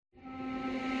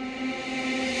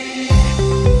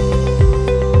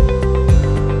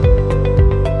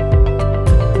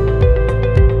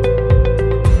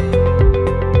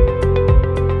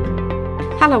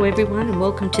everyone, and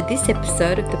welcome to this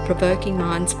episode of the Provoking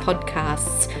Minds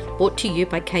podcasts, brought to you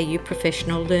by KU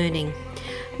Professional Learning.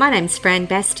 My name's Fran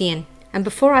Bastian, and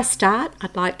before I start,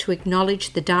 I'd like to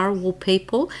acknowledge the Dharawal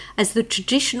people as the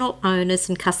traditional owners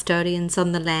and custodians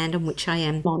on the land on which I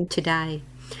am on today.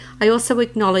 I also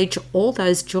acknowledge all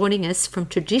those joining us from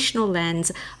traditional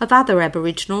lands of other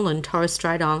Aboriginal and Torres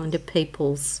Strait Islander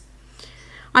peoples.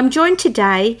 I'm joined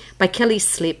today by Kelly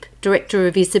Slip, Director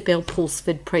of Isabel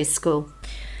Pulsford Preschool.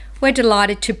 We're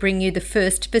delighted to bring you the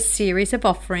first of a series of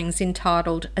offerings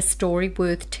entitled A Story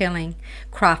Worth Telling,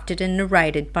 crafted and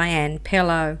narrated by Anne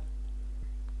Pello.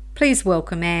 Please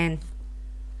welcome Anne.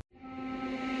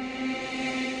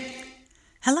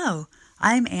 Hello,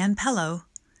 I'm Anne Pello.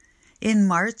 In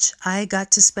March, I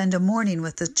got to spend a morning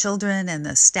with the children and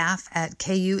the staff at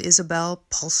KU Isabel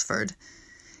Pulsford.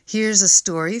 Here's a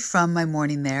story from my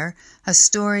morning there, a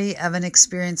story of an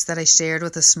experience that I shared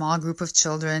with a small group of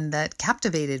children that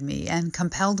captivated me and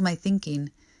compelled my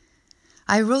thinking.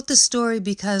 I wrote the story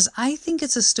because I think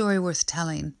it's a story worth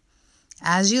telling.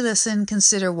 As you listen,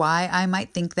 consider why I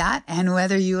might think that and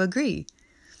whether you agree.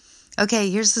 Okay,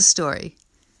 here's the story.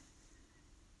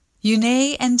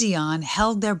 Eunay and Dion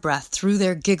held their breath through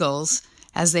their giggles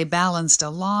as they balanced a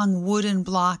long wooden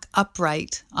block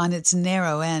upright on its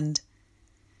narrow end.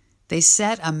 They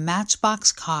set a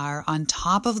matchbox car on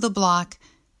top of the block,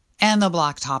 and the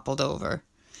block toppled over.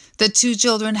 The two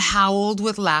children howled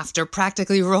with laughter,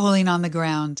 practically rolling on the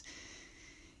ground.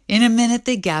 In a minute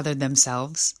they gathered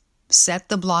themselves, set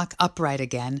the block upright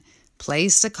again,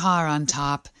 placed a car on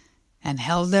top, and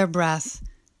held their breath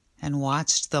and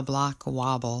watched the block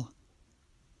wobble.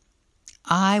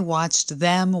 I watched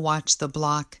them watch the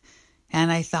block,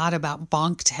 and I thought about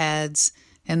bonked heads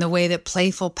and the way that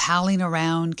playful palling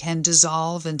around can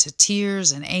dissolve into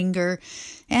tears and anger,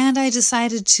 and I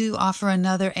decided to offer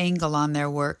another angle on their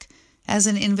work as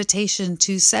an invitation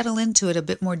to settle into it a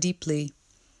bit more deeply.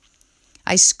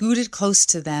 I scooted close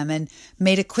to them and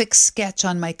made a quick sketch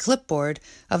on my clipboard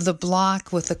of the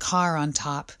block with the car on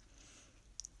top.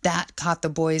 That caught the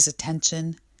boys'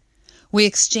 attention. We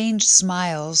exchanged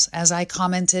smiles as I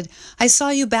commented, "I saw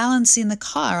you balancing the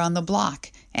car on the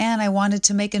block, and I wanted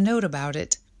to make a note about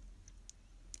it."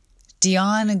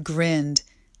 Dion grinned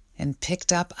and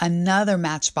picked up another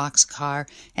matchbox car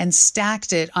and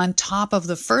stacked it on top of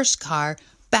the first car,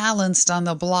 balanced on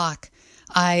the block.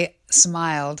 I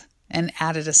smiled and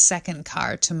added a second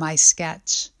car to my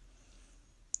sketch.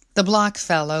 The block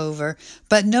fell over,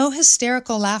 but no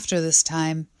hysterical laughter this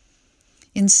time.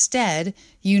 Instead,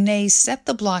 Eunay set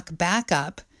the block back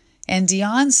up, and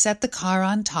Dion set the car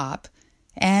on top,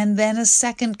 and then a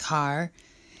second car,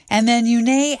 and then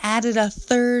Eunay added a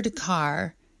third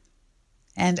car,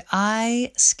 and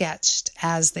I sketched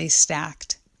as they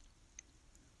stacked.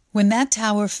 When that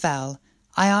tower fell,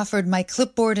 I offered my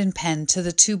clipboard and pen to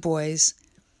the two boys.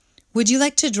 "Would you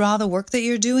like to draw the work that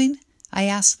you're doing?" I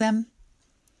asked them.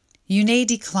 Eunay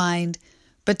declined,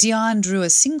 but Dion drew a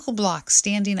single block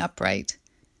standing upright.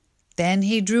 Then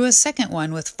he drew a second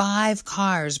one with 5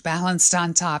 cars balanced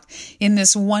on top in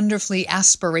this wonderfully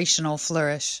aspirational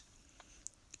flourish.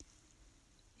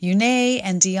 Eunay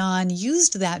and Dion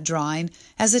used that drawing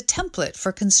as a template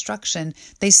for construction.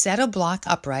 They set a block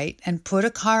upright and put a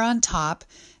car on top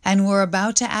and were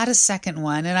about to add a second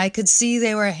one, and I could see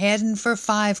they were heading for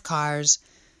 5 cars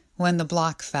when the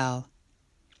block fell.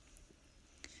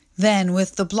 Then,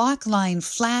 with the block lying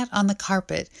flat on the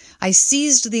carpet, I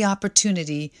seized the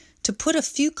opportunity to put a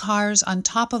few cars on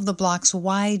top of the block's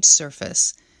wide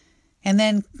surface, and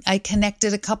then I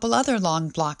connected a couple other long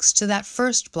blocks to that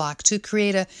first block to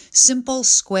create a simple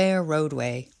square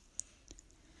roadway.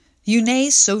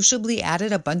 Eunay sociably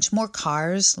added a bunch more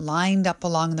cars lined up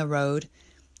along the road.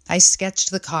 I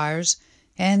sketched the cars,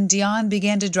 and Dion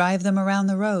began to drive them around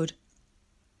the road.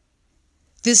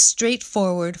 This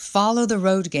straightforward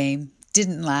follow-the-road game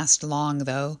didn't last long,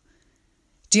 though.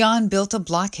 Dion built a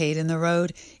blockade in the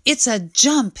road. "It's a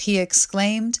jump!" he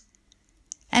exclaimed.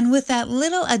 And with that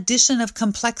little addition of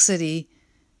complexity,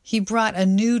 he brought a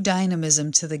new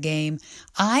dynamism to the game.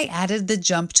 I added the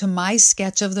jump to my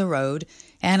sketch of the road,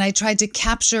 and I tried to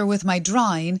capture with my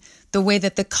drawing the way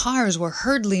that the cars were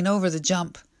hurtling over the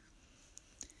jump.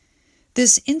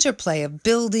 This interplay of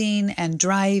building and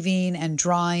driving and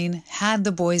drawing had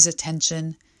the boys'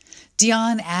 attention.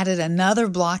 Dion added another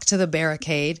block to the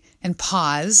barricade and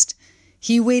paused.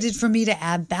 He waited for me to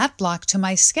add that block to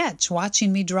my sketch,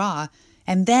 watching me draw,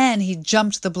 and then he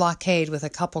jumped the blockade with a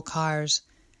couple cars.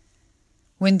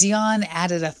 When Dion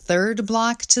added a third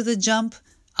block to the jump,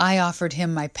 I offered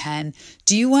him my pen.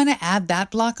 "Do you want to add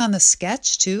that block on the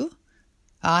sketch, too?"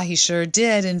 He sure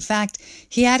did. In fact,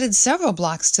 he added several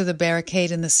blocks to the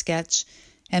barricade in the sketch,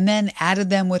 and then added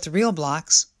them with real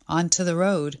blocks onto the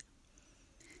road.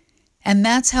 And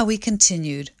that's how we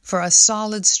continued for a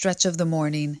solid stretch of the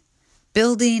morning,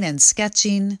 building and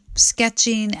sketching,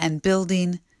 sketching and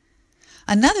building.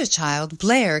 Another child,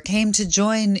 Blair, came to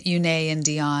join Yune and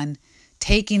Dion,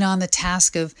 taking on the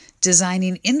task of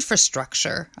designing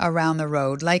infrastructure around the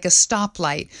road, like a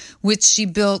stoplight, which she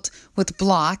built with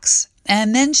blocks,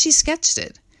 and then she sketched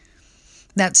it.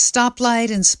 That stoplight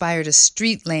inspired a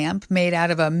street lamp made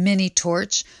out of a mini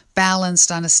torch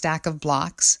balanced on a stack of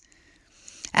blocks.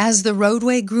 As the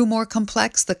roadway grew more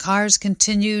complex, the cars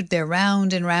continued their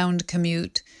round and round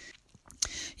commute.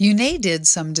 Yune did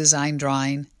some design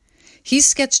drawing. He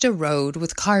sketched a road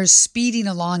with cars speeding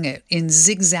along it in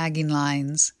zigzagging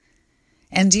lines.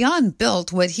 And Dion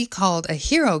built what he called a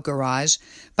hero garage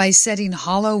by setting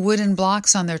hollow wooden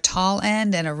blocks on their tall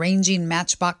end and arranging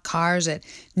matchbox cars at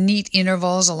neat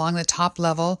intervals along the top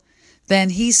level.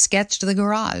 Then he sketched the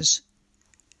garage.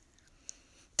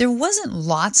 There wasn't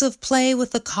lots of play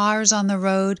with the cars on the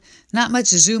road, not much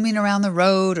zooming around the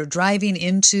road or driving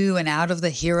into and out of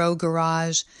the hero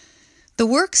garage. The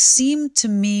work seemed to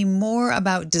me more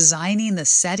about designing the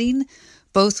setting,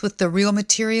 both with the real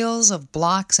materials of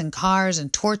blocks and cars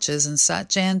and torches and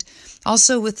such, and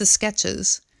also with the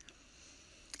sketches.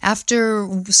 After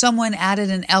someone added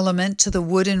an element to the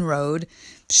wooden road,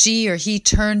 she or he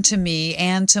turned to me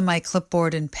and to my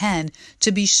clipboard and pen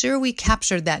to be sure we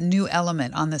captured that new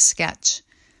element on the sketch.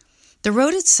 The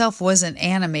road itself wasn't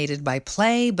animated by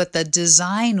play, but the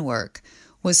design work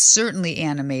was certainly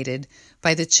animated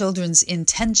by the children's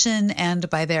intention and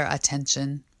by their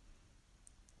attention.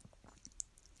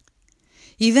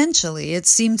 Eventually, it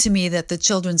seemed to me that the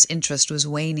children's interest was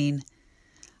waning.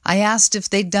 I asked if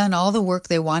they'd done all the work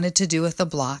they wanted to do with the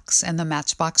blocks and the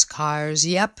matchbox cars.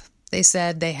 Yep, they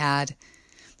said they had.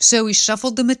 So we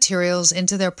shuffled the materials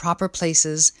into their proper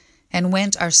places and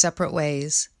went our separate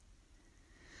ways.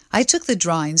 I took the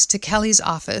drawings to Kelly's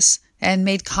office and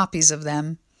made copies of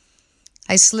them.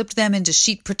 I slipped them into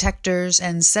sheet protectors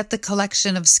and set the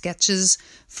collection of sketches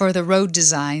for the road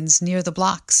designs near the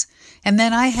blocks, and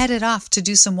then I headed off to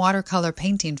do some watercolor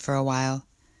painting for a while.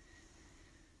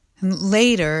 And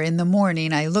later in the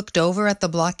morning, I looked over at the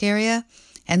block area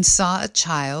and saw a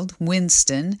child,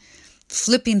 Winston,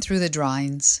 flipping through the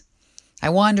drawings. I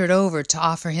wandered over to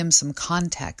offer him some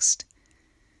context.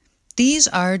 These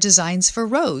are designs for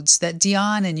roads that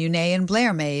Dion and Yune and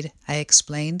Blair made, I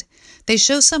explained. They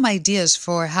show some ideas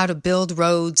for how to build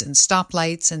roads and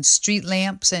stoplights and street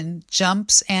lamps and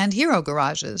jumps and hero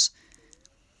garages.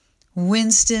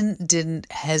 Winston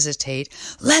didn't hesitate.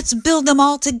 "Let's build them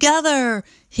all together!"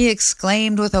 he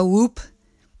exclaimed with a whoop.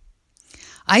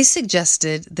 I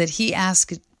suggested that he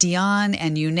ask Dion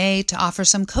and Yune to offer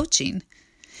some coaching.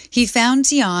 He found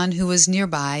Dion, who was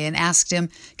nearby, and asked him,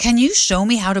 "Can you show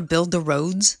me how to build the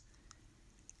roads?"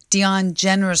 Dion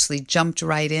generously jumped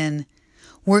right in.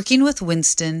 Working with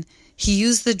Winston, he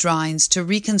used the drawings to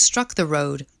reconstruct the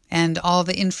road and all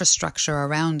the infrastructure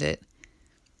around it.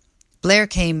 Blair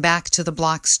came back to the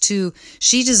blocks too.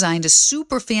 She designed a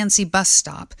super fancy bus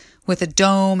stop with a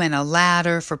dome and a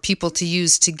ladder for people to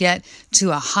use to get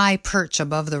to a high perch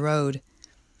above the road.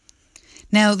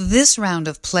 Now, this round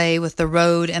of play with the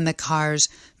road and the cars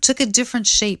took a different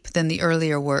shape than the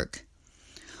earlier work.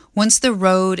 Once the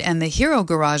road and the hero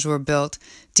garage were built,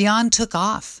 Dion took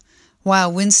off,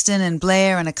 while Winston and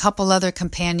Blair and a couple other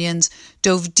companions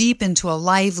dove deep into a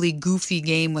lively, goofy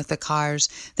game with the cars.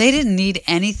 They didn't need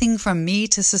anything from me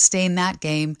to sustain that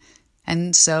game,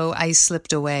 and so I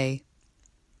slipped away.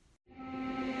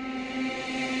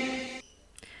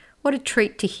 What a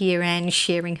treat to hear Anne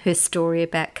sharing her story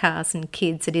about cars and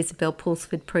kids at Isabel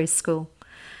Pulsford Preschool.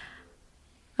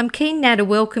 I'm keen now to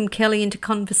welcome Kelly into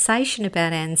conversation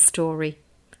about Anne's story.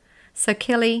 So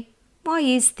Kelly, why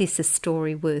is this a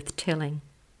story worth telling?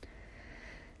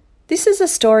 This is a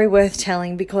story worth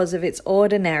telling because of its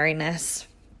ordinariness,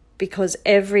 because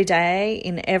every day,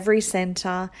 in every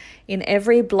centre, in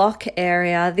every block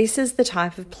area, this is the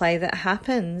type of play that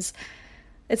happens.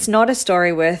 It's not a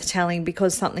story worth telling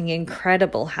because something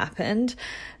incredible happened,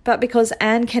 but because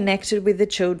Anne connected with the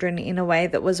children in a way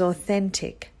that was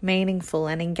authentic, meaningful,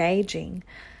 and engaging.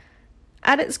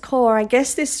 At its core, I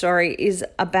guess this story is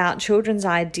about children's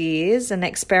ideas and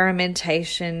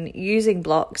experimentation using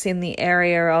blocks in the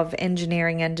area of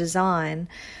engineering and design.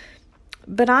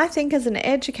 But I think as an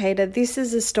educator, this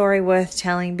is a story worth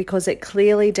telling because it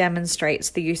clearly demonstrates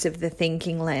the use of the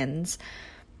thinking lens.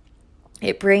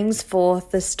 It brings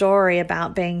forth the story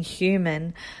about being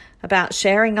human, about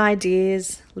sharing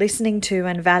ideas, listening to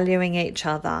and valuing each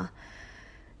other.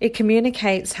 It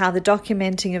communicates how the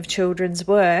documenting of children's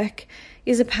work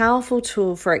is a powerful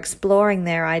tool for exploring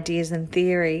their ideas and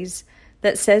theories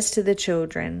that says to the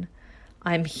children,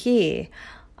 I'm here,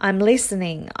 I'm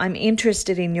listening, I'm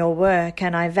interested in your work,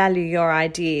 and I value your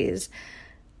ideas.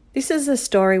 This is a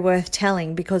story worth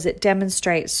telling because it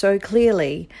demonstrates so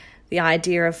clearly the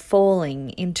idea of falling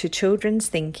into children's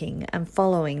thinking and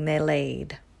following their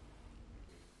lead.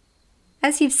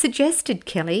 As you've suggested,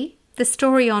 Kelly, the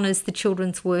story honours the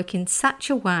children's work in such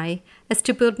a way as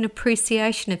to build an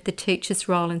appreciation of the teacher's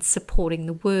role in supporting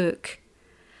the work.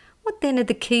 What then are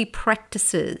the key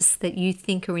practices that you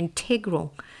think are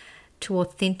integral to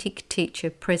authentic teacher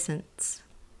presence?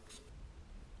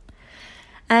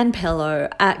 Anne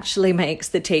Pello actually makes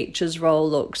the teacher's role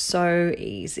look so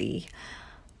easy,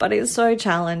 but it's so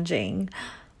challenging.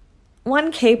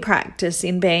 One key practice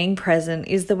in being present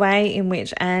is the way in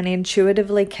which Anne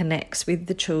intuitively connects with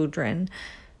the children,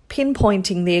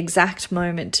 pinpointing the exact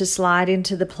moment to slide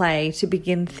into the play to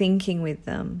begin thinking with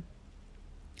them.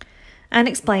 Anne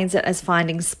explains it as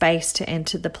finding space to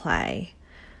enter the play.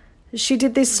 She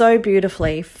did this so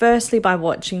beautifully, firstly by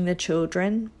watching the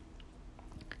children,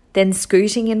 then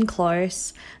scooting in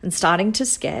close and starting to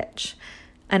sketch,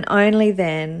 and only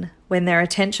then, when their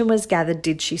attention was gathered,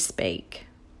 did she speak.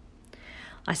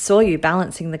 I saw you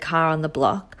balancing the car on the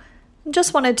block and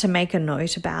just wanted to make a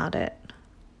note about it.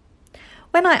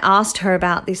 When I asked her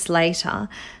about this later,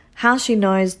 how she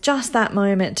knows just that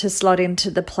moment to slot into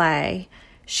the play,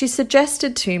 she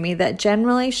suggested to me that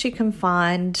generally she can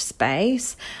find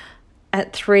space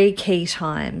at 3 key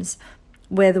times: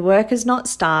 where the work is not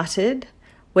started,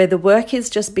 where the work is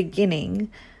just beginning,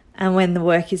 and when the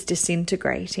work is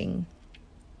disintegrating.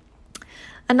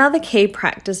 Another key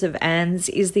practice of Anne's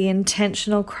is the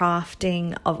intentional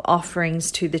crafting of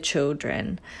offerings to the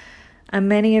children. And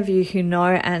many of you who know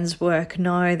Anne's work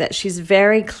know that she's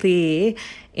very clear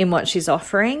in what she's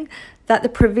offering, that the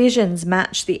provisions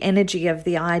match the energy of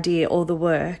the idea or the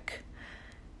work.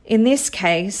 In this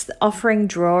case, offering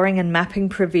drawing and mapping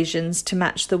provisions to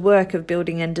match the work of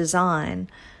building and design.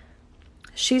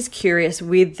 She's curious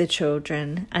with the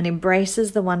children and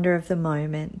embraces the wonder of the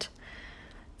moment.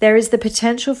 There is the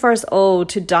potential for us all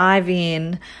to dive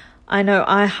in. I know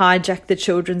I hijack the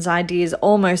children's ideas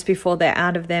almost before they're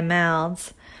out of their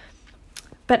mouths.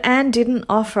 But Anne didn't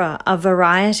offer a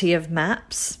variety of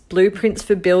maps, blueprints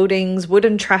for buildings,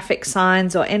 wooden traffic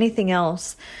signs, or anything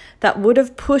else that would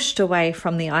have pushed away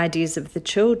from the ideas of the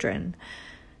children.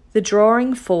 The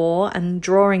drawing for and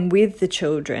drawing with the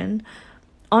children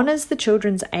honours the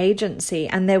children's agency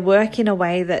and their work in a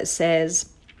way that says,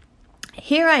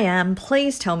 here I am,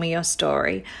 please tell me your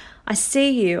story. I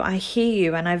see you, I hear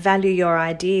you, and I value your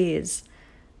ideas.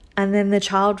 And then the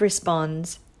child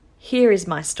responds, here is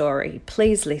my story,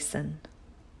 please listen.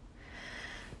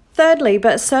 Thirdly,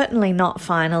 but certainly not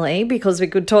finally, because we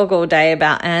could talk all day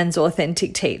about Anne's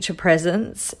authentic teacher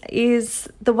presence, is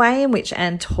the way in which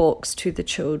Anne talks to the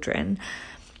children.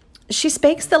 She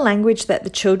speaks the language that the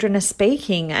children are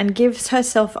speaking and gives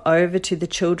herself over to the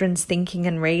children's thinking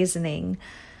and reasoning.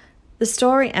 The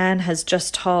story Anne has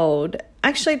just told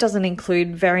actually doesn't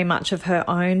include very much of her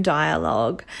own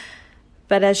dialogue,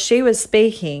 but as she was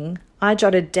speaking, I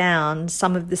jotted down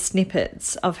some of the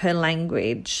snippets of her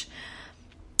language.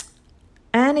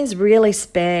 Anne is really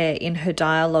spare in her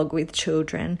dialogue with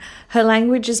children. Her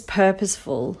language is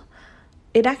purposeful.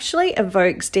 It actually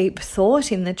evokes deep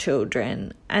thought in the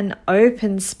children and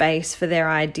opens space for their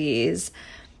ideas,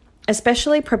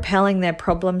 especially propelling their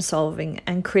problem-solving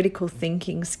and critical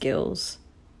thinking skills.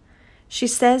 She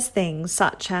says things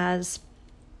such as,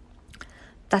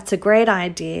 that's a great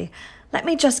idea. Let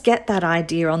me just get that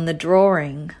idea on the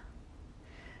drawing.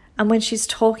 And when she's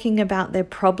talking about their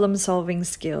problem-solving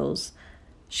skills,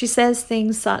 she says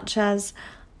things such as,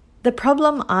 the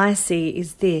problem I see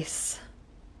is this.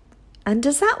 And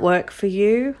does that work for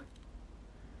you?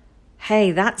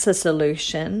 Hey, that's a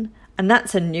solution, and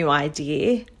that's a new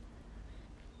idea.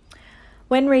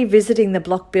 When revisiting the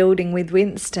block building with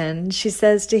Winston, she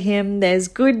says to him, there's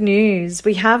good news.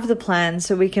 We have the plan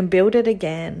so we can build it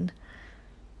again.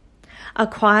 A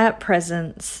quiet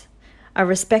presence, a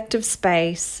respect of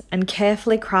space, and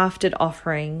carefully crafted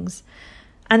offerings,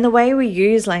 and the way we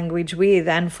use language with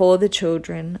and for the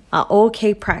children are all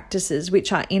key practices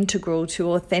which are integral to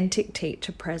authentic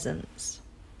teacher presence.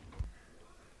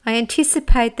 I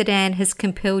anticipate that Anne has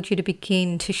compelled you to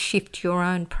begin to shift your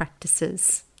own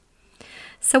practices.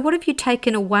 So what have you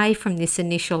taken away from this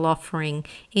initial offering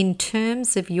in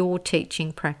terms of your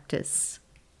teaching practice?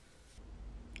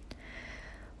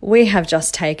 We have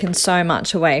just taken so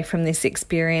much away from this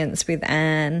experience with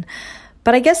Anne.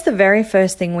 But I guess the very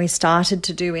first thing we started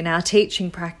to do in our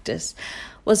teaching practice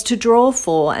was to draw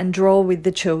for and draw with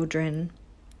the children.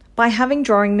 By having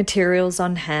drawing materials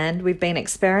on hand, we've been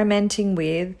experimenting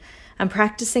with and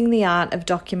practicing the art of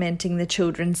documenting the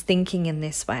children's thinking in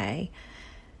this way.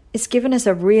 It's given us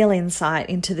a real insight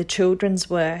into the children's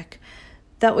work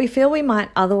that we feel we might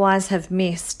otherwise have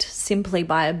missed simply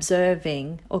by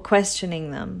observing or questioning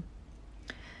them.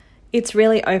 It's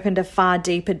really opened a far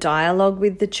deeper dialogue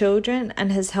with the children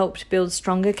and has helped build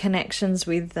stronger connections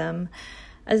with them,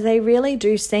 as they really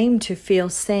do seem to feel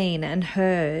seen and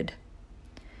heard.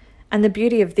 And the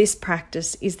beauty of this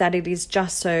practice is that it is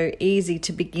just so easy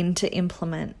to begin to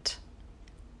implement.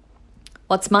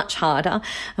 What's much harder,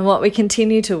 and what we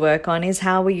continue to work on, is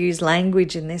how we use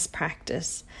language in this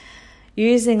practice.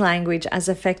 Using language as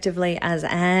effectively as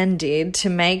Anne did to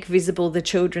make visible the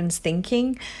children's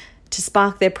thinking, to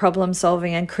spark their problem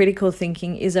solving and critical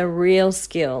thinking, is a real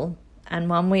skill, and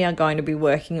one we are going to be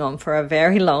working on for a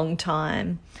very long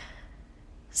time.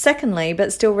 Secondly,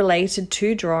 but still related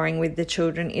to drawing with the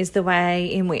children, is the way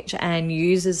in which Anne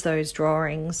uses those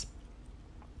drawings.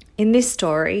 In this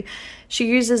story, she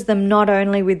uses them not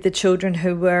only with the children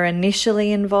who were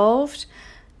initially involved,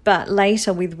 but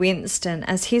later with Winston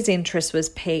as his interest was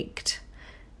piqued.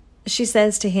 She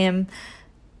says to him,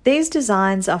 "These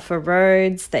designs are for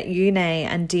roads that Une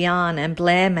and Diane and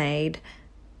Blair made.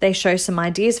 They show some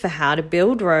ideas for how to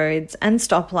build roads and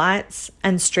stoplights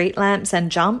and street lamps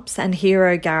and jumps and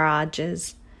hero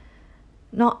garages."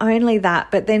 Not only that,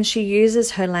 but then she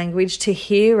uses her language to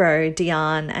hero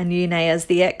Diane and Une as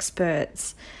the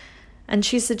experts. And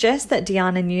she suggests that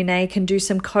Diane and Une can do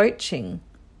some coaching,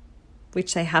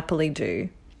 which they happily do.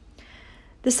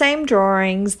 The same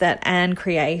drawings that Anne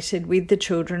created with the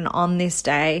children on this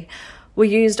day were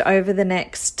used over the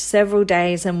next several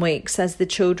days and weeks as the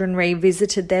children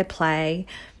revisited their play,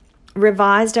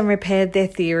 revised and repaired their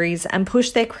theories, and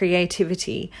pushed their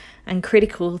creativity and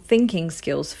critical thinking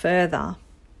skills further.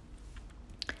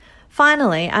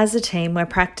 Finally, as a team, we're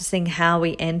practicing how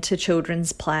we enter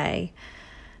children's play.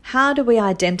 How do we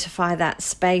identify that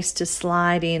space to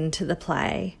slide into the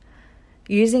play?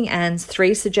 Using Anne's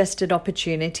 3 suggested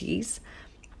opportunities,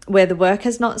 where the work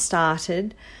has not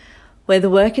started, where the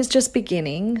work is just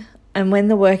beginning, and when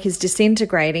the work is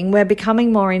disintegrating, we're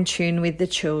becoming more in tune with the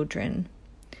children.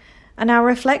 And our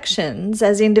reflections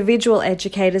as individual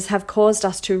educators have caused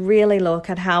us to really look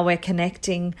at how we're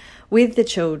connecting with the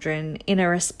children in a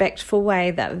respectful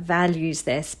way that values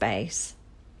their space.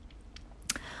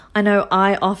 I know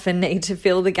I often need to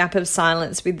fill the gap of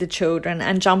silence with the children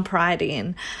and jump right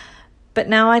in, but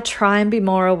now I try and be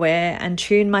more aware and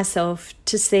tune myself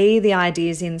to see the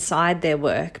ideas inside their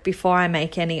work before I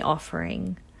make any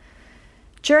offering.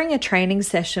 During a training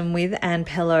session with Anne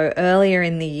Pello earlier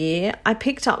in the year, I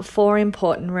picked up 4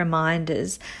 important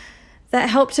reminders that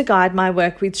help to guide my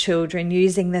work with children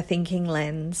using the thinking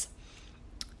lens.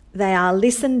 They are: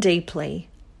 listen deeply,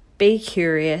 be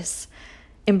curious,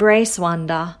 embrace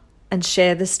wonder, and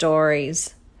share the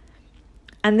stories.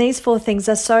 And these 4 things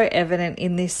are so evident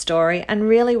in this story, and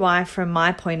really why, from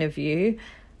my point of view,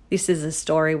 this is a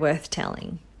story worth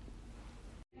telling.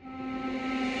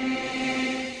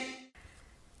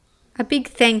 A big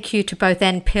thank you to both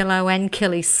Anne Pello and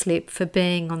Kelly Slip for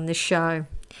being on the show.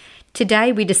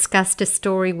 Today we discussed a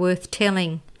story worth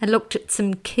telling and looked at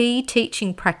some key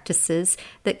teaching practices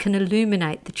that can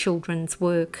illuminate the children's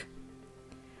work.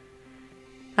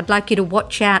 I'd like you to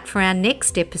watch out for our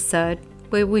next episode,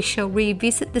 where we shall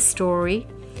revisit the story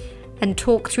and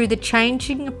talk through the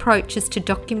changing approaches to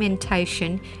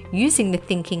documentation using the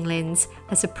thinking lens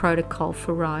as a protocol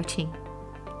for writing.